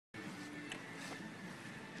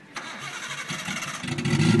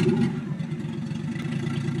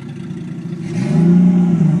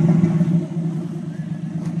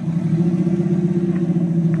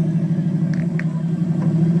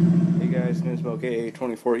Smoke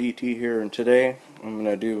AA24ET here, and today I'm going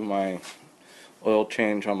to do my oil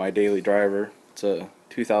change on my daily driver. It's a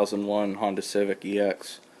 2001 Honda Civic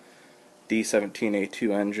EX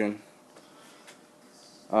D17A2 engine.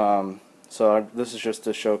 This is just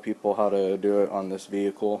to show people how to do it on this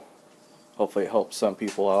vehicle. Hopefully it helps some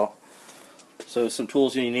people out. So some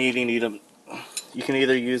tools you need you can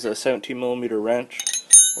either use a 17mm wrench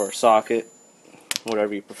or a socket,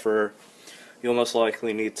 whatever you prefer. You'll most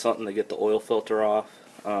likely need something to get the oil filter off.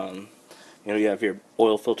 You have your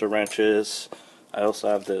oil filter wrenches. I also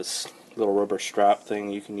have this little rubber strap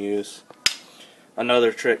thing you can use.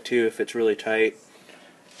 Another trick too, if it's really tight,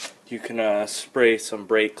 you can spray some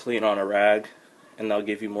brake clean on a rag, and that'll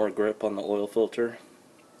give you more grip on the oil filter.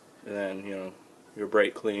 And then your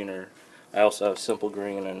brake cleaner. I also have Simple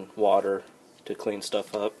Green and water to clean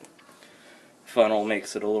stuff up. Funnel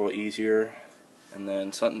makes it a little easier, and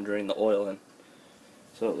then something to drain the oil in.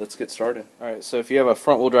 So let's get started. Alright, so if you have a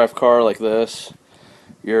front wheel drive car like this,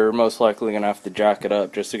 you're most likely going to have to jack it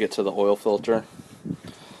up just to get to the oil filter.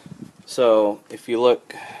 So if you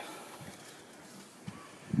look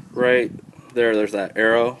right there, there's that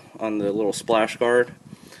arrow on the little splash guard.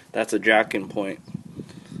 That's a jacking point.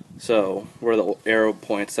 So where the arrow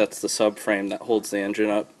points, that's the subframe that holds the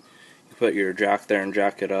engine up. You put your jack there and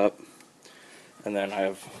jack it up. And then I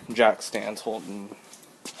have jack stands holding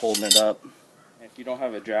it up. If you don't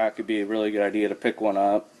have a jack, it'd be a really good idea to pick one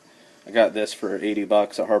up. I got this for 80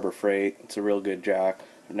 bucks at Harbor Freight. It's a real good jack.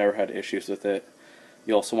 I've never had issues with it.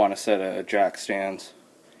 You also want a set of jack stands.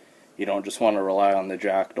 You don't just want to rely on the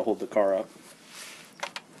jack to hold the car up.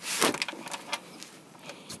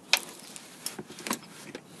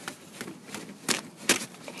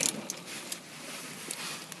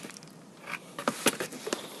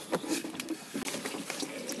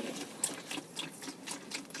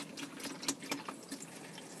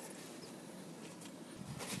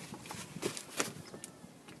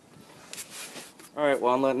 Alright,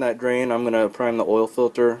 while I'm letting that drain, I'm going to prime the oil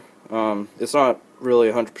filter. It's not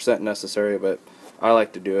really 100% necessary, but I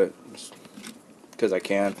like to do it because I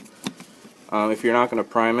can. If you're not going to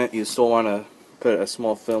prime it, you still want to put a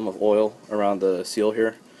small film of oil around the seal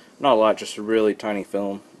here. Not a lot, just a really tiny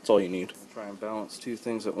film. That's all you need. I'll try and balance two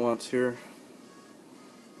things at once here.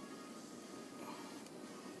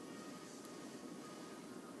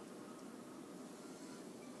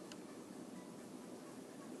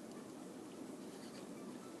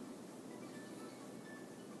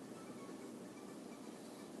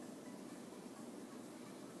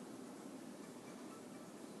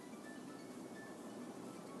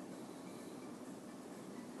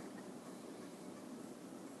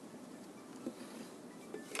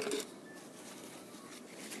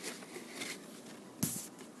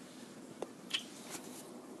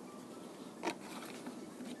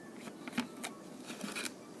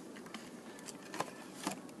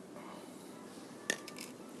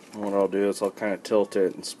 And what I'll do is I'll kind of tilt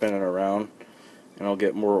it and spin it around, and I'll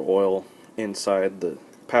get more oil inside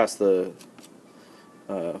past the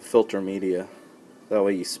filter media. That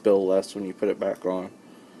way you spill less when you put it back on.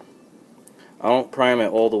 I don't prime it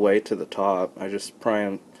all the way to the top. I just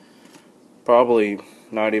prime probably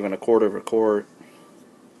not even a quarter of a quart.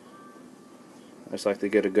 I just like to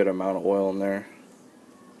get a good amount of oil in there.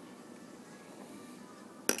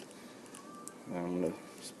 And I'm going to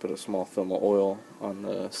just put a small film of oil on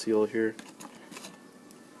the seal here.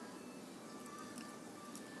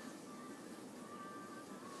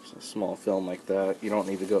 Just a small film like that. You don't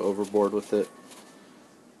need to go overboard with it.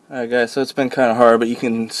 Alright guys, so it's been kind of hard, but you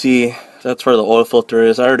can see that's where the oil filter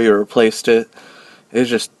is. I already replaced it. It's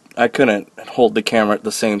just, I couldn't hold the camera at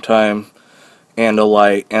the same time and a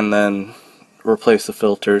light and then replace the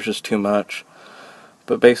filter. It's just too much.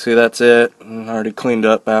 But basically that's it. I already cleaned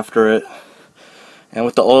up after it. And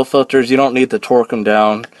with the oil filters, you don't need to torque them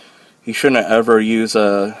down. You shouldn't ever use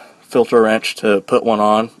a filter wrench to put one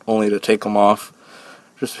on, only to take them off.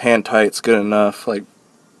 Just hand tight's good enough. Like,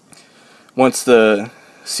 once the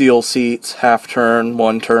seal seats, half turn,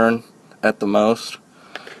 one turn at the most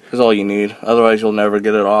is all you need. Otherwise you'll never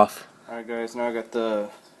get it off. Alright guys, now I got the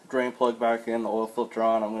drain plug back in, the oil filter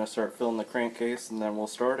on. I'm going to start filling the crankcase and then we'll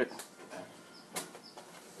start it.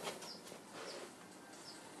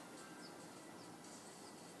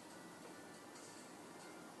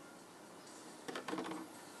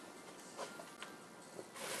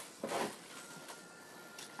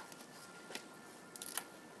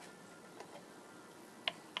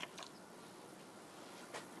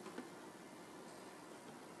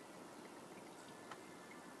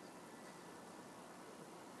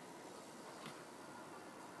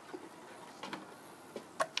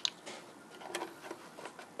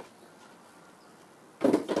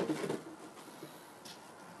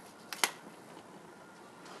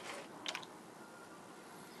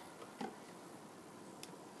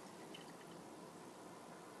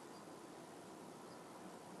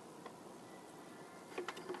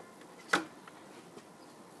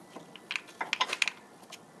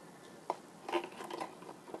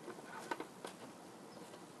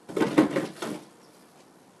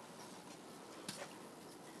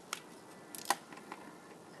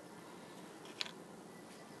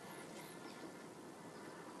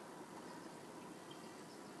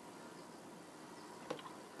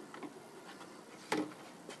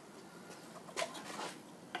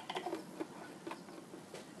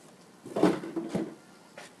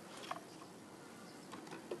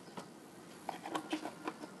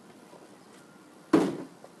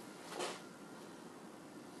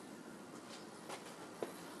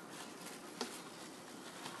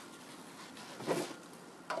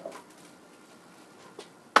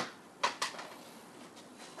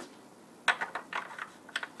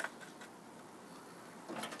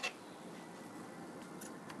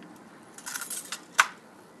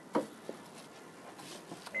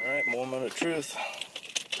 truth.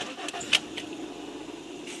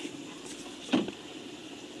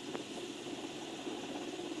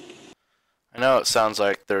 I know it sounds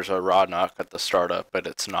like there's a rod knock at the startup, but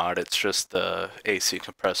it's not. It's just the AC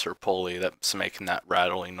compressor pulley that's making that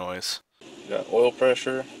rattling noise. Got oil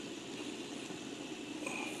pressure.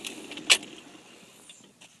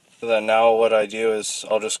 So then now what I do is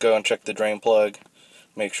I'll just go and check the drain plug,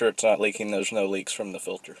 make sure it's not leaking, there's no leaks from the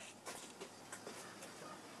filter.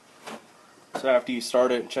 So after you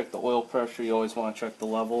start it and check the oil pressure, you always want to check the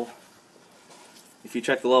level. If you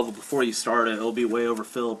check the level before you start it, it'll be way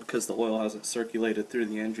overfilled because the oil hasn't circulated through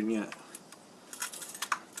the engine yet.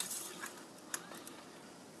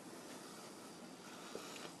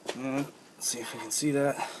 And let's see if we can see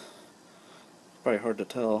that. Probably hard to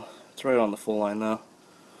tell. It's right on the full line though.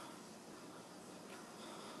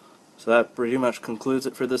 So that pretty much concludes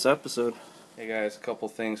it for this episode. Hey guys, a couple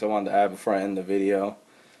things I wanted to add before I end the video.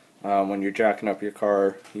 When you're jacking up your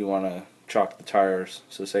car, you want to chock the tires.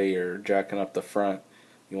 So say you're jacking up the front,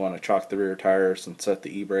 you want to chock the rear tires and set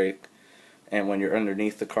the e-brake. And when you're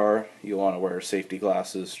underneath the car, you want to wear safety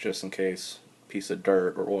glasses just in case a piece of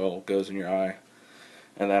dirt or oil goes in your eye.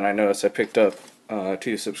 And then I noticed I picked up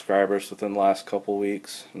 2 subscribers within the last couple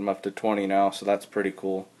weeks. I'm up to 20 now, so that's pretty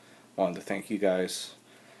cool. Wanted to thank you guys.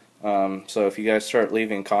 So if you guys start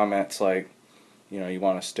leaving comments like, you know, you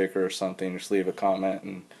want a sticker or something, just leave a comment.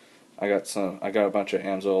 And I got a bunch of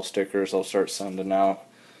Amsoil stickers I'll start sending out.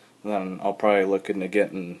 And then I'll probably look into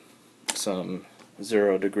getting some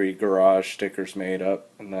 0 degree garage stickers made up,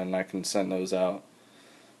 and then I can send those out.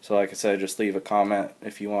 So like I said, just leave a comment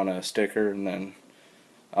if you want a sticker, and then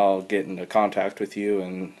I'll get into contact with you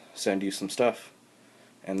and send you some stuff.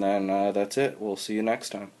 And then that's it. We'll see you next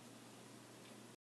time.